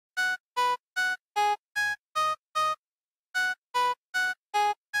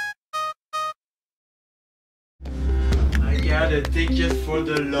got a ticket for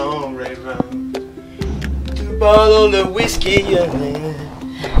the long way round. 2 bottles of whiskey, yeah.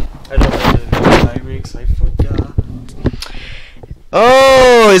 I don't know the lyrics, I forgot.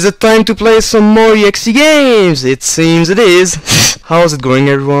 Oh, is it time to play some more EXE Games? It seems it is. How's it going,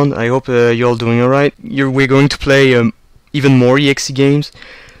 everyone? I hope you're all doing alright. We're going to play even more EXE Games.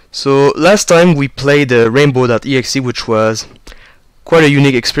 So, last time we played Rainbow.exe, which was quite a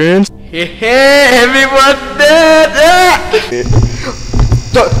unique experience. Hey, everyone!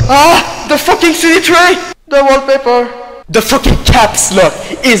 The fucking CD tray! The wallpaper! The fucking caps lock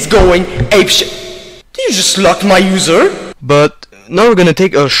is going apeshit! Did you just lock my user? But now we're gonna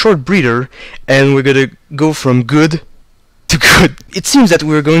take a short breather and we're gonna go from good to good. It seems that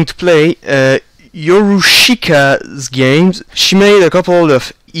we're going to play YoruShika's games. She made a couple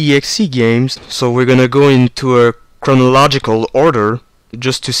of EXE games, so we're gonna go into a chronological order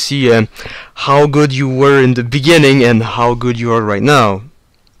just to see how good you were in the beginning and how good you are right now,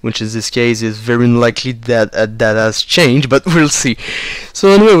 which in this case is very unlikely that that has changed, but we'll see. So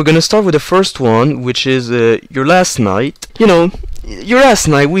anyway, we're gonna start with the first one, which is Your Last Night. You know, Your Last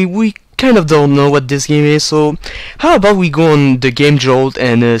Night, we kind of don't know what this game is, so how about we go on the Gamejolt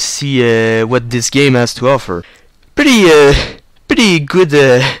and see what this game has to offer. Pretty good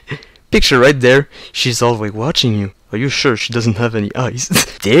picture right there. She's always watching you. Are you sure she doesn't have any eyes?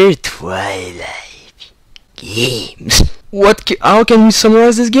 They're Twilight Games. How can we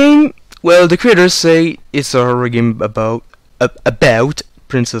summarize this game? Well, the creators say it's a horror game about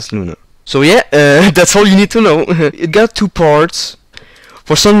Princess Luna. So yeah, that's all you need to know. It got 2 parts.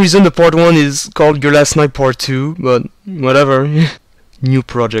 For some reason, the part 1 is called Your Last Night Part 2, but whatever. New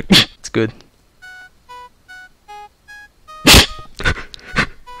project. It's good.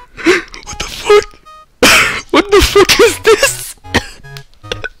 What the fuck? What the fuck is this?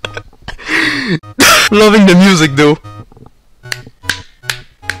 Loving the music though.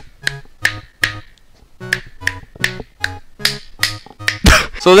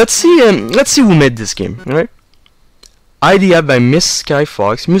 So let's see who made this game, alright? Idea by Miss Sky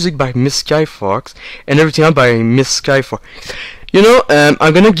Fox, music by Miss Sky Fox, and everything else by Miss Sky Fox. You know,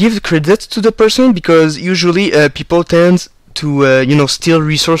 I'm gonna give credit to the person because usually people tend to you know, steal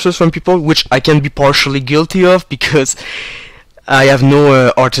resources from people, which I can be partially guilty of because I have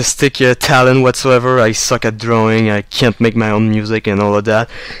no artistic talent whatsoever. I suck at drawing, I can't make my own music and all of that.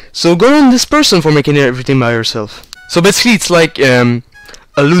 So go on this person for making everything by herself. So basically it's like a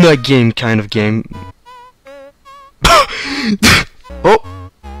Luna game kind of game. Oh,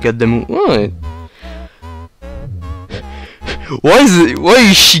 got the moon. What? Why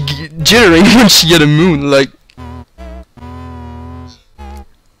is she jittering when she get a moon? Like,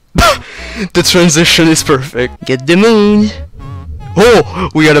 the transition is perfect. Get the moon. Oh,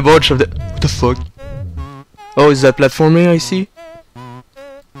 we got a bunch of the. What the fuck? Oh, is that platforming I see?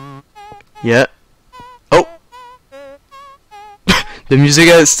 Yeah. Oh. The music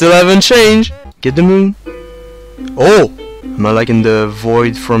still haven't changed. Get the moon. Oh! Am I like in the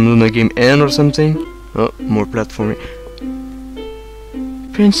void from Luna Game N or something? Oh, more platforming.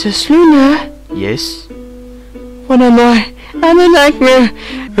 Princess Luna? Yes. What am I? I'm a nightmare.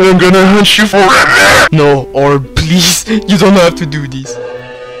 And I'm gonna hunt you forever! No, or please, you don't have to do this.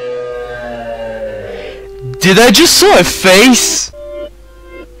 Did I just saw a face?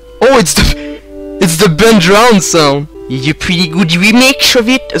 Oh, it's the bend round sound. You pretty good remake of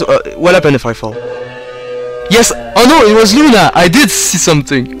it. What happened if I fall? Yes! Oh no, it was Luna! I did see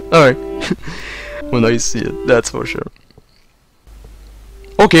something! Alright. When I see it, that's for sure.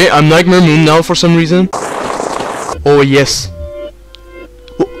 Okay, I'm Nightmare Moon now for some reason. Oh yes.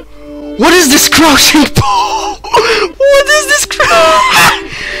 What is this crouching pole? What is this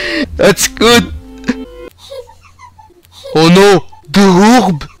crouch? That's good. Oh no! The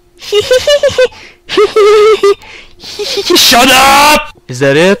orb! Shut up! Is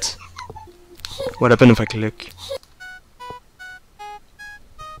that it? What happened if I click?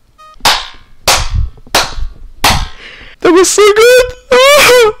 That was so good!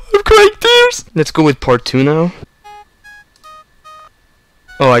 Oh, I'm crying tears! Let's go with part 2 now.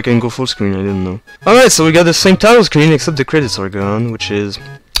 Oh, I can go full screen, I didn't know. Alright, so we got the same title screen except the credits are gone, which is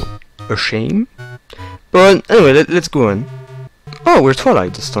a shame. But anyway, let's go on. Oh, we're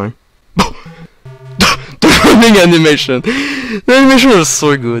Twilight this time. The running animation! The animation was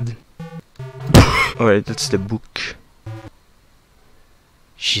so good. Alright, that's the book.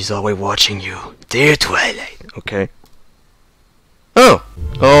 She's always watching you. Dear Twilight. Okay. Oh!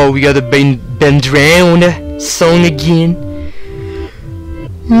 Oh, we got a bend round song again.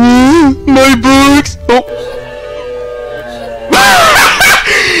 My books! Oh!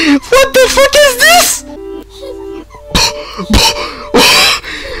 What the fuck is this?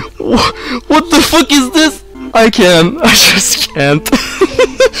 I can. I just can't.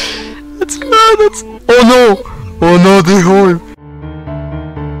 That's bad. That's. Oh no! Oh no, the hole.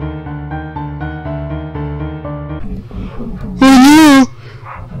 Oh no!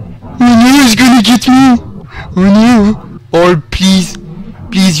 Oh no, he's gonna get me! Oh no! Or please,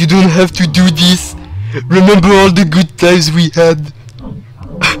 please, you don't have to do this. Remember all the good times we had.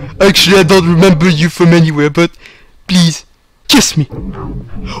 Actually, I don't remember you from anywhere, but please, kiss me.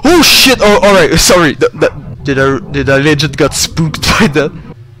 Oh shit! Oh, alright, sorry. Did I legit got spooked by that?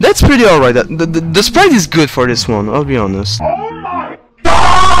 That's pretty alright. The sprite is good for this one, I'll be honest.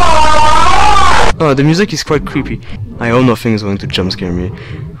 Oh, the music is quite creepy. I hope nothing is going to jump scare me.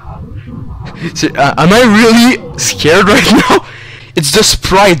 So, am I really scared right now? It's the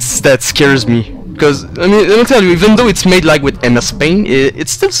sprites that scares me. Because, I mean, let me tell you, even though it's made like with MS Paint,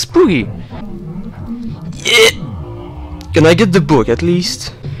 it's still spooky. Yeah. Can I get the book at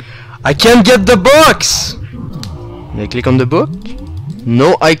least? I can't get the box! Can I click on the book?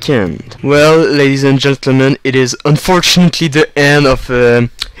 No, I can't. Well, ladies and gentlemen, it is unfortunately the end of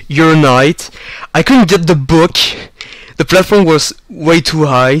your night. I couldn't get the book. The platform was way too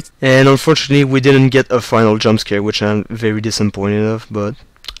high, and unfortunately we didn't get a final jump scare, which I'm very disappointed of, but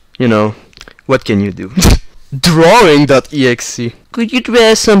you know, what can you do? Drawing.exe. Could you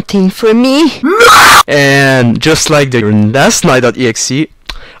draw something for me? And just like the last night.exe,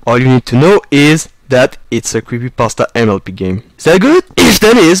 all you need to know is that it's a creepypasta MLP game. Is that good? If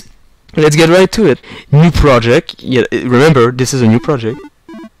that is, let's get right to it. New project. Yeah, remember, this is a new project.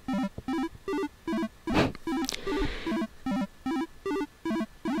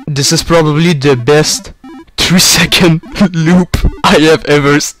 This is probably the best 3-second loop I have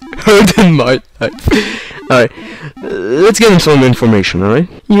ever heard in my life. Alright, let's get into some information, alright?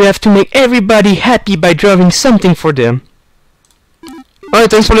 You have to make everybody happy by drawing something for them. Alright,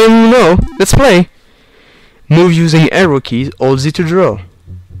 thanks for letting me know. Let's play. Move using arrow keys, Alt Z to draw.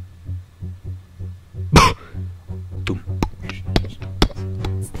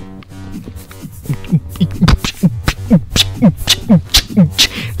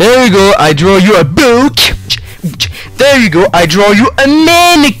 There you go, I draw you a book. There you go, I draw you a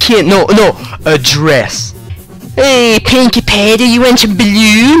mannequin. No, a dress. Hey, Pinky Pie, do you want some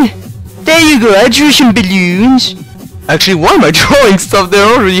balloon? There you go, I drew some balloons. Actually, why am I drawing stuff? They're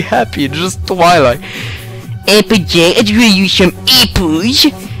already happy, just Twilight. Applejack, I drew you some apples.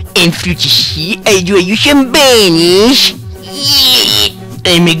 And Fruity, I draw you some bunnies. Yeah,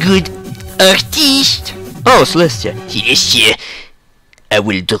 I'm a good artist. Oh, Celestia. Celestia, I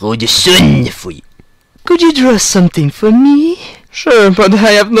will draw the sun for you. Could you draw something for me? Sure, but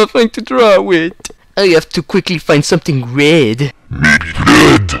I have nothing to draw with. I have to quickly find something red. Maybe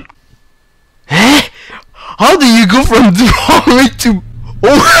red. Huh? How do you go from drawing to...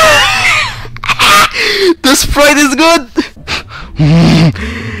 Oh! The sprite is good!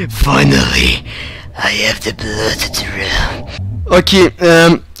 Finally, I have the blood to draw. Okay,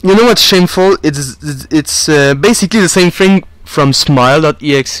 you know what's shameful? It's basically the same thing from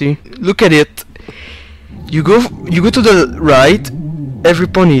Smile.exe. Look at it. You go to the right, every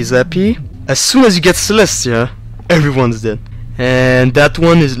pony is happy. As soon as you get Celestia, everyone's dead. And that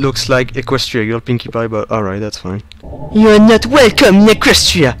one looks like Equestria, your Pinkie Pie, but alright, that's fine. You're not welcome in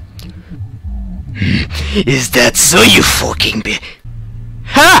Equestria! Is that so, you fucking bitch?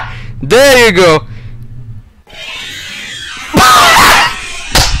 Ha! There you go!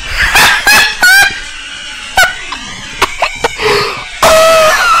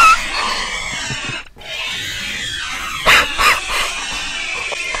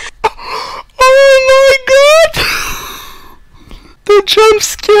 Jump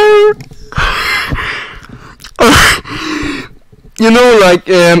scare. You know, like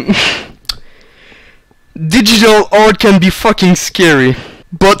digital art can be fucking scary,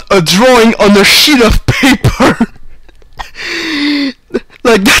 but a drawing on a sheet of paper,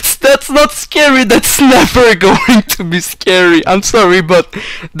 like that's not scary. That's never going to be scary. I'm sorry, but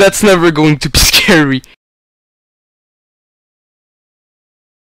that's never going to be scary.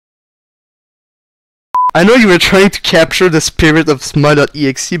 I know you were trying to capture the spirit of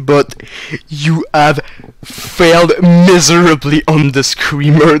Smile.exe, but you have failed miserably on the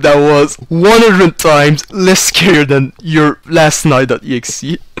screamer. That was 100 times less scarier than your last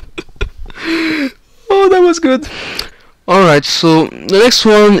night.exe. Oh, that was good. Alright, so the next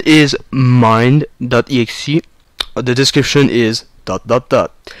one is mind.exe. The description is ...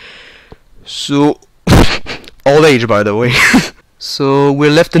 So, old age, by the way. So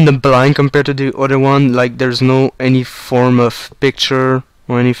we're left in the blind compared to the other one, like there's no any form of picture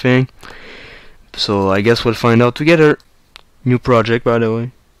or anything. So I guess we'll find out together. New project, by the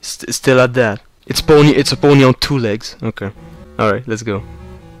way. Still at that. It's a pony on two legs. Okay. Alright, let's go.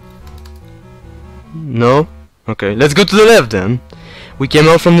 No? Okay, let's go to the left then. We came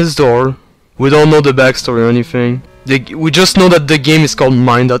out from this door. We don't know the backstory or anything. We just know that the game is called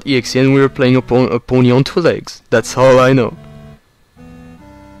Mine.exe and we were playing a pony on two legs. That's all I know.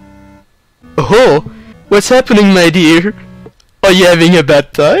 Oh! What's happening, my dear? Are you having a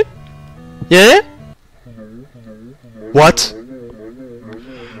bad time? Yeah? What?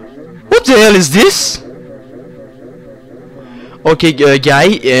 What the hell is this? Okay,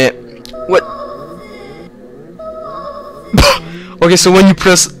 guy, what? Okay, so when you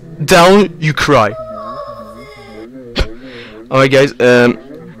press down, you cry. Alright guys,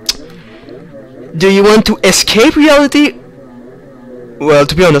 do you want to escape reality? Well,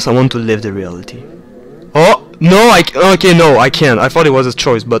 to be honest, I want to live the reality. Oh, no, okay, no, I can't. I thought it was a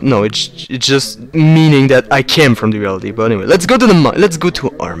choice, but no, it's just meaning that I came from the reality. But anyway, let's go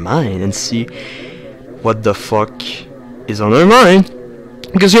to our mind and see what the fuck is on our mind.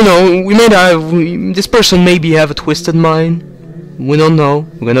 Because, you know, this person maybe have a twisted mind. We don't know.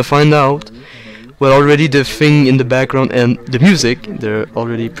 We're gonna find out. Well, already the thing in the background and the music, they're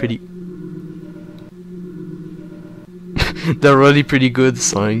already pretty they're already pretty good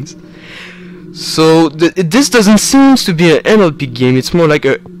signs. So this doesn't seem to be an NLP game. It's more like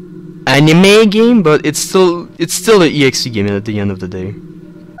a anime game, but it's still an EXE game at the end of the day.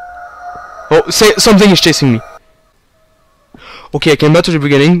 Oh, something is chasing me. Okay, I came back to the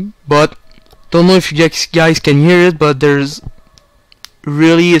beginning, but don't know if you guys can hear it, but there's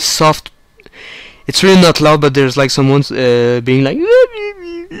really a soft. It's really not loud, but there's like someone's being like,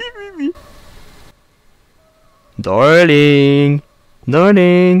 darling,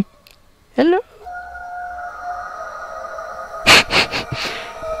 darling, hello.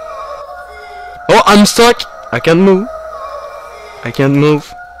 Oh, I'm stuck. I can't move. I can't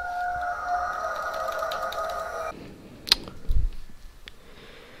move.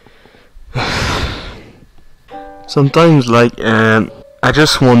 Sometimes, like, I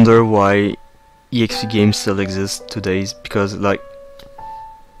just wonder why EXE Games still exist today, because like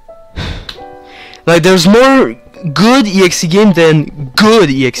there's more good EXE game than good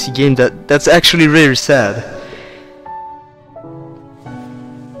EXE game. That's actually really sad.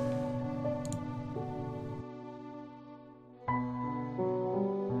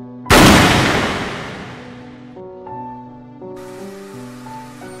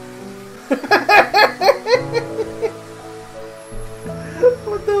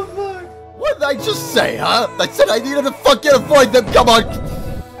 What the fuck? What did I just say, huh? I said I needed to fucking avoid them, come on!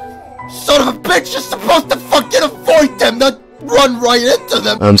 Son of a bitch, you're supposed to fucking avoid them, not run right into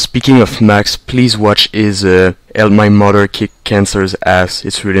them! Speaking of Max, please watch his Help My Mother Kick Cancer's Ass.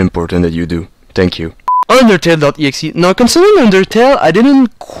 It's really important that you do. Thank you. Undertale.exe. Now, concerning Undertale, I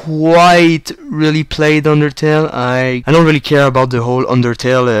didn't quite really play Undertale. I don't really care about the whole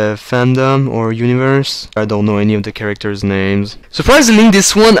Undertale fandom or universe. I don't know any of the characters' names. Surprisingly,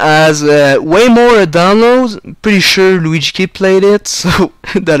 this one has way more downloads. Pretty sure YoruShika's played it, so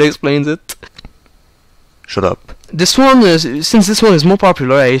that explains it. Shut up. This one is, since this one is more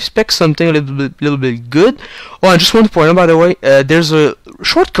popular, I expect something a little bit good. Oh, I just want to point out, by the way, there's a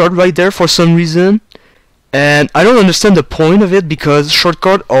shortcut right there for some reason. And I don't understand the point of it, because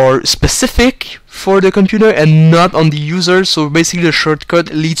shortcuts are specific for the computer and not on the user, so basically the shortcut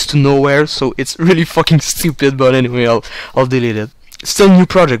leads to nowhere, so it's really fucking stupid, but anyway, I'll delete it. Still new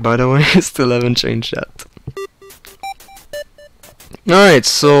project, by the way, still haven't changed that. Alright,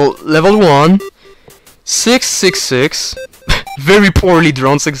 so level 1, 666, very poorly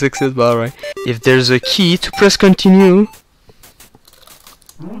drawn 666, but alright. If there's a key to press continue.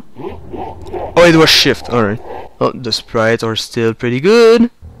 Oh, it was shift, alright. Oh, the sprites are still pretty good.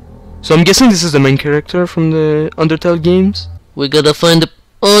 So I'm guessing this is the main character from the Undertale games. We gotta find the...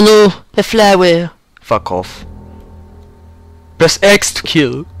 Oh no, a flower. Fuck off. Press X to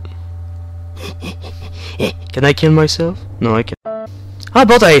kill. Can I kill myself? No, I can't. How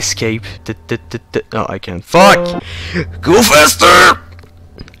about I escape? Oh, I can't. Fuck! Go faster!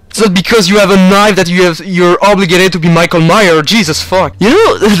 It's not because you have a knife that you're obligated to be Michael Myers. Jesus fuck. You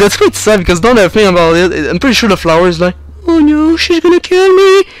know, that's quite sad, because now that I think about it, I'm pretty sure the flower is like, oh no, she's gonna kill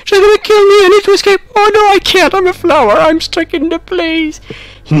me. She's gonna kill me. I need to escape. Oh no, I can't. I'm a flower. I'm stuck in the place.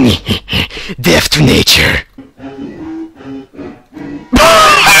 Death to nature.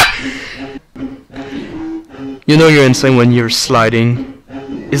 You know you're insane when you're sliding.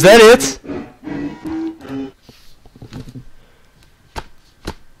 Is that it?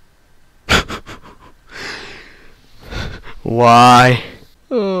 Why?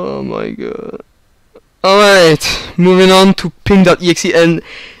 Oh my god. Alright, moving on to ping.exe, and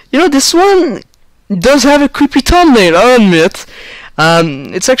you know, this one does have a creepy thumbnail, I'll admit.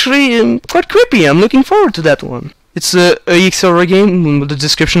 It's actually quite creepy. I'm looking forward to that one. It's a EXE horror game. The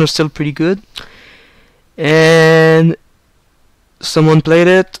description is still pretty good. And someone played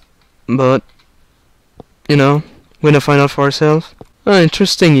it, but you know, we're gonna find out for ourselves. Oh,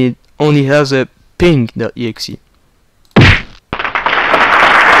 interesting. It only has a ping.exe.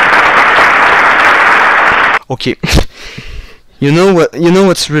 Okay. You know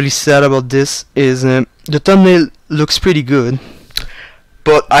what's really sad about this is the thumbnail looks pretty good,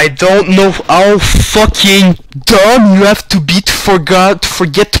 but I don't know how fucking dumb you have to be to forget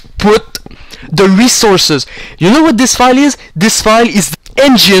to put the resources. You know what this file is? This file is the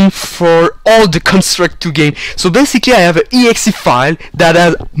engine for all the Construct 2 game. So basically I have an exe file that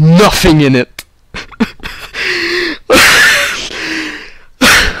has nothing in it.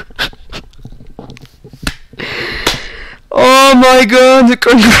 Oh my god,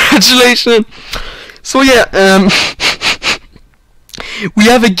 congratulations! So yeah, we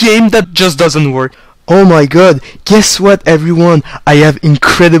have a game that just doesn't work. Oh my god, guess what everyone? I have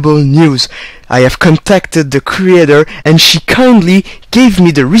incredible news. I have contacted the creator and she kindly gave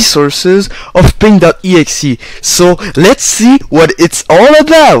me the resources of ping.exe. So let's see what it's all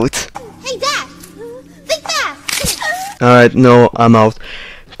about. Hey Dad! Think fast! Alright, no, I'm out.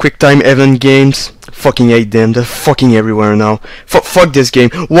 QuickTime Event Games, fucking hate them, they're fucking everywhere now. Fuck this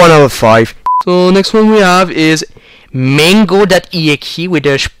game, 1 out of 5. So next one we have is mango.exe with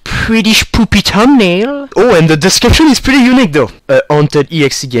a pretty spoopy thumbnail. Oh, and the description is pretty unique though. A haunted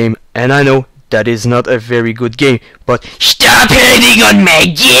EXE game, and I know that is not a very good game, but stop hating on my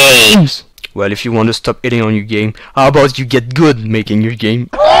games! Well, if you want to stop hating on your game, how about you get good making your game?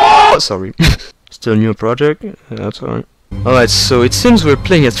 Oh, sorry. Still new project? That's alright. Alright, so it seems we're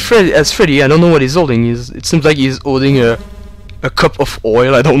playing as Freddy. I don't know what he's holding. It seems like he's holding a cup of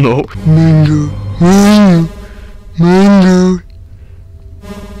oil, I don't know. Mango, mango, mango.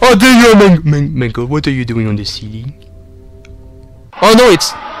 Oh, there you are, Mango. What are you doing on the CD? Oh no,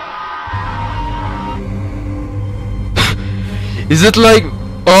 it's... Is it like...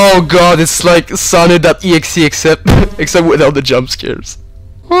 Oh god, it's like Sonic.exe except without the jump scares.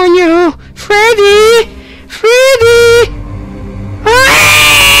 Oh no, Freddy! Freddy! Ah!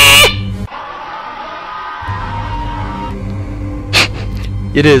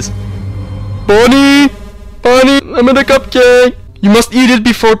 It is. Bonnie! Bonnie, I'm in a cupcake! You must eat it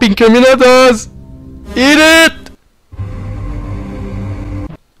before Pinkamina does! Eat it!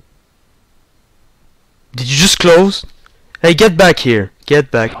 Did you just close? Hey, get back here.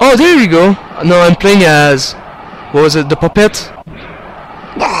 Get back. Oh, there you go. No, I'm playing as... What was it? The puppet?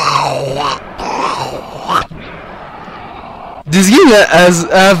 This game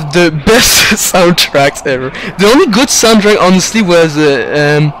have the best soundtracks ever. The only good soundtrack, honestly, was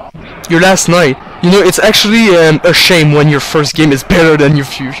Your Last Night. You know, it's actually a shame when your first game is better than your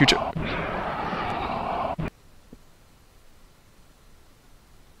future.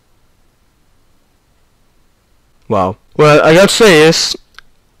 Wow. Well, I gotta say is,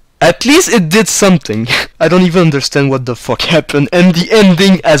 at least it did something. I don't even understand what the fuck happened, and the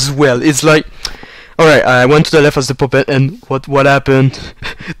ending as well. It's like... Alright, I went to the left as the puppet, and what happened?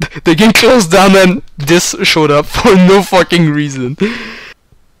 The game closed down and this showed up for no fucking reason.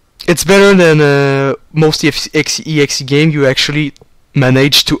 It's better than most EXE game. You actually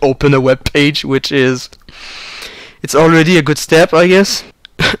manage to open a web page, which is... It's already a good step, I guess.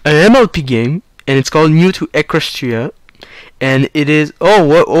 An MLP game, and it's called New to Equestria, and it is...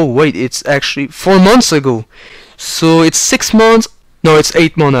 Oh wait, it's actually 4 months ago. So it's 6 months... No, it's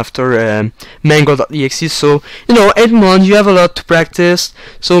 8 months after mango.exe, so, you know, 8 months, you have a lot to practice,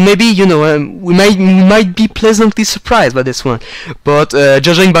 so maybe, you know, we might be pleasantly surprised by this one, but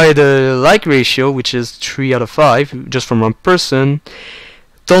judging by the like ratio, which is 3 out of 5, just from one person,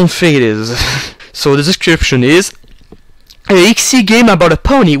 don't think it is. So the description is, an EXE game about a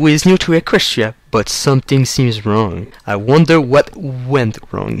pony who is new to Equestria, but something seems wrong. I wonder what went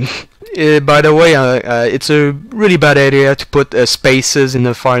wrong. By the way, it's a really bad idea to put spaces in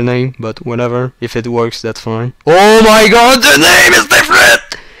the file name, but whatever. If it works, that's fine. Oh my god, the name is different!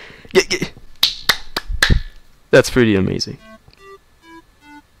 That's pretty amazing.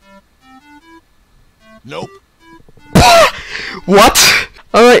 Nope. What?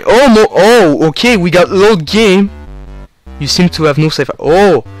 Alright, oh no, oh, okay, we got load game. You seem to have no save.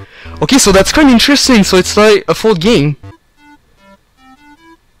 Oh, okay, so that's kind of interesting. So it's like a full game.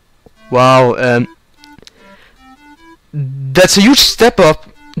 Wow, that's a huge step up.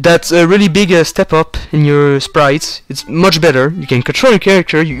 That's a really big step up in your sprites. It's much better. You can control your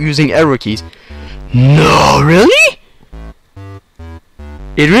character using arrow keys. No, really?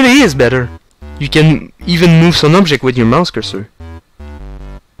 It really is better. You can even move some object with your mouse cursor.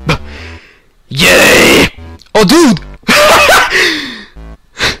 Yay! Oh dude!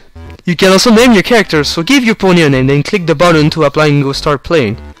 You can also name your character, so give your pony a name, then click the button to apply and go start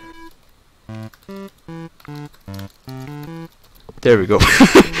playing. There we go.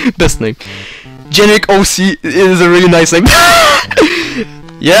 Best name. Generic OC is a really nice name.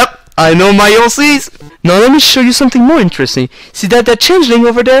 Yep, I know my OCs. Now let me show you something more interesting. See that changeling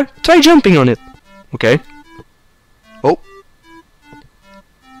over there? Try jumping on it. Okay. Oh.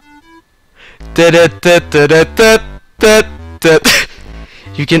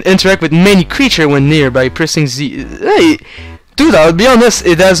 You can interact with many creatures when near by pressing Z. Hey, dude, I'll be honest,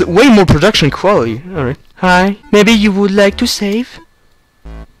 it has way more production quality. Alright. Hi, maybe you would like to save?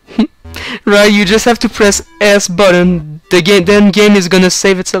 Right, you just have to press S button. The game is gonna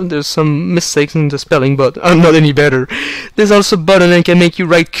save itself. There's some mistakes in the spelling, but I'm not any better. There's also a button that can make you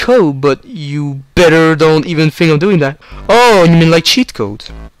write code, but you better don't even think of doing that. Oh, you mean like cheat code?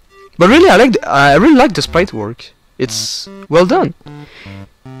 But really, I really like the sprite work. It's well done.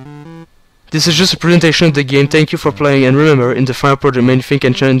 This is just a presentation of the game. Thank you for playing, and remember, in the final project, many things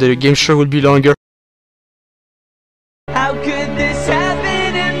can change. The game sure will be longer. How could this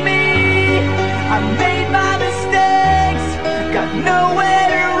happen to me? I made my mistakes, got nowhere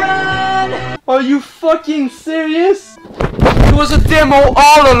to run. Are you fucking serious? It was a demo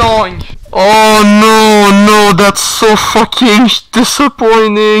all along. Oh no, that's so fucking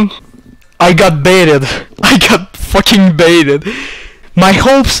disappointing. I got baited. I got fucking baited. My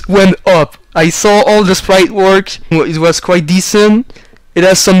hopes went up. I saw all the sprite work. It was quite decent. It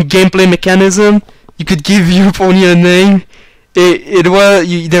has some gameplay mechanism. You could give your pony a name.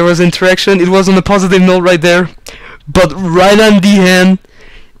 There was interaction. It was on a positive note right there. But right on the end,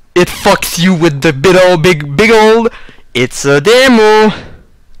 it fucks you with the big old. It's a demo.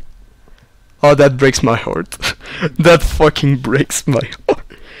 Oh, that breaks my heart. That fucking breaks my heart.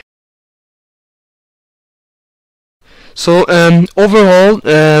 So overall,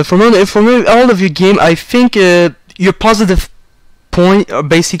 from all of your game, I think your positive point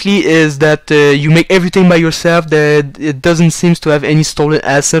basically is that you make everything by yourself. That it doesn't seem to have any stolen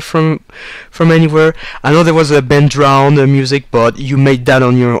asset from anywhere. I know there was a band round music, but you made that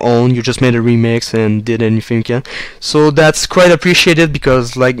on your own. You just made a remix and did anything you can. So that's quite appreciated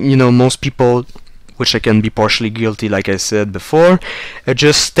because, like, you know, most people, which I can be partially guilty, like I said before,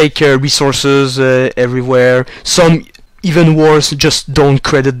 just take resources everywhere. Some, even worse, just don't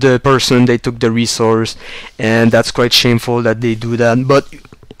credit the person they took the resource, and that's quite shameful that they do that. But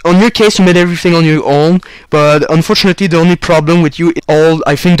on your case, you made everything on your own, but unfortunately the only problem with you is all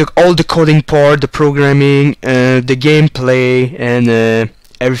the coding part, the programming, the gameplay, and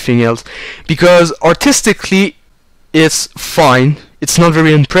everything else. Because artistically it's fine, it's not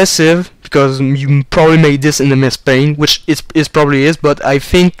very impressive, because you probably made this in the MS Paint, which it probably is, but I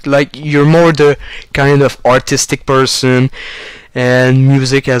think like you're more the kind of artistic person and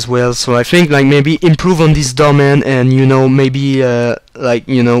music as well, so I think like maybe improve on this domain, and you know, maybe like,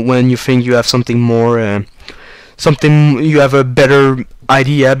 you know, when you think you have something more something, you have a better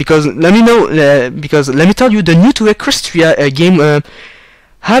idea, because let me tell you, the new to Equestria game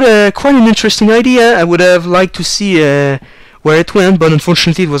had quite an interesting idea. I would have liked to see where it went, but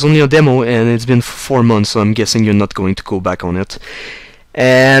unfortunately it was only a demo and it's been 4 months, so I'm guessing you're not going to go back on it.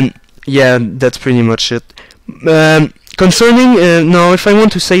 And yeah, that's pretty much it. Concerning now, if I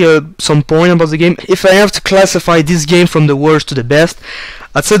want to say some point about the game, if I have to classify this game from the worst to the best,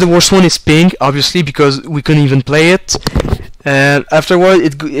 I'd say the worst one is Pink, obviously, because we couldn't even play it. And afterward,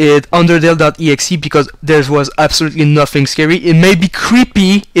 it Undertale.exe, because there was absolutely nothing scary. It may be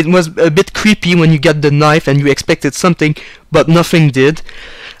creepy. It was a bit creepy when you get the knife and you expected something, but nothing did.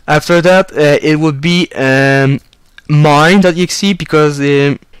 After that, it would be Mine.exe, because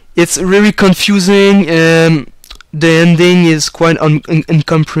it's really confusing. The ending is quite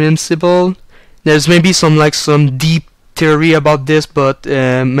incomprehensible. There's maybe some deep theory about this, but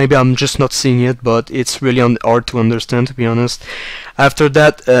maybe I'm just not seeing it, but it's really hard to understand, to be honest. After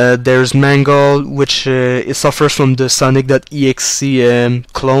that, there's Mangle, which it suffers from the Sonic.exe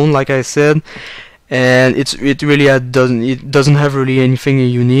clone, like I said, and it really doesn't have really anything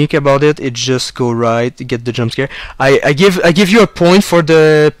unique about it. It just go right, get the jump scare. I give you a point for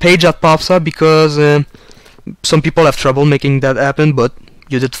the page that pops up, because some people have trouble making that happen, but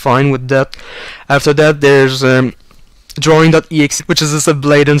you did fine with that. After that, there's Drawing.exe, which is just a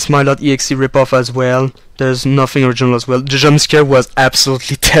blatant Smile.exe ripoff as well. There's nothing original as well. The jump scare was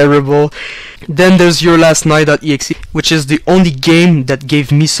absolutely terrible. Then there's Your Last Night.exe, which is the only game that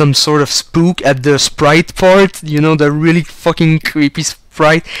gave me some sort of spook at the sprite part. You know, the really fucking creepy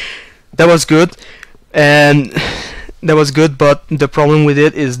sprite. that was good, and that was good. But the problem with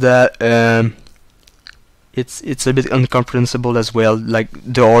it is that it's a bit incomprehensible as well. Like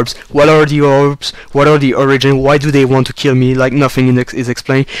the orbs. What are the orbs? What are the origin? Why do they want to kill me? Like nothing is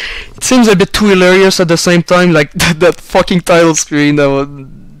explained. It seems a bit too hilarious at the same time. Like that fucking title screen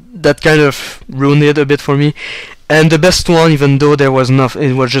that kind of ruined it a bit for me. And the best one, even though there was nothing,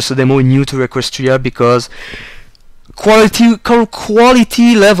 it was just a demo new to Equestria, because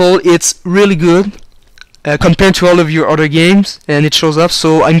quality level, it's really good compared to all of your other games, and it shows up.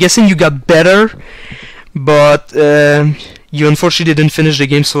 So I'm guessing you got better, but you unfortunately didn't finish the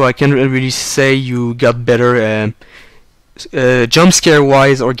game, so I can't really say you got better jump scare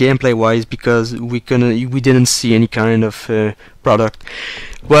wise or gameplay wise, because we didn't see any kind of product.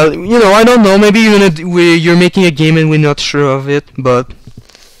 Well, you know, I don't know, maybe you're making a game and we're not sure of it. But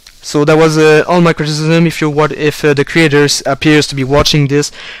so that was all my criticism. If the creators appears to be watching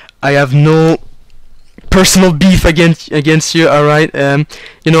this, I have no personal beef against you. All right,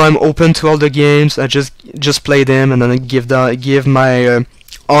 you know, I'm open to all the games. I just play them and then give my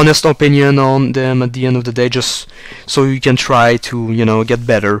honest opinion on them at the end of the day, just so you can try to, you know, get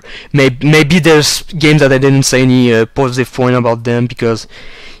better. Maybe there's games that I didn't say any positive point about them, because,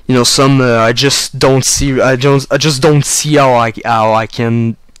 you know, some I just don't see. I just don't see how I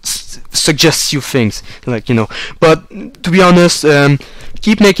can suggest you things, like, you know. But to be honest,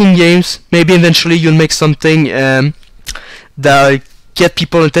 keep making games. Maybe eventually you'll make something that get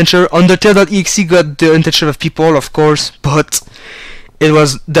people attention. Undertale.exe got the attention of people, of course, but it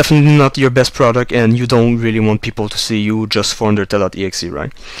was definitely not your best product, and you don't really want people to see you just for Undertale.exe,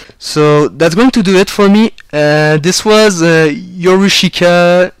 right? So that's going to do it for me. This was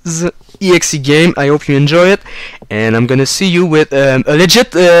YoruShika's EXE game. I hope you enjoy it, and I'm gonna see you with a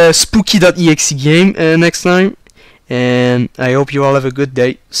legit spooky.exe game next time. And I hope you all have a good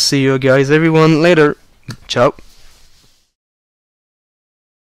day. See you guys, everyone, later. Ciao.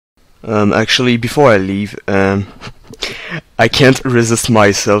 Actually, before I leave, I can't resist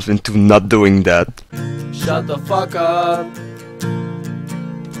myself into not doing that. Shut the fuck up.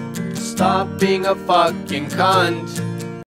 Stop being a fucking cunt.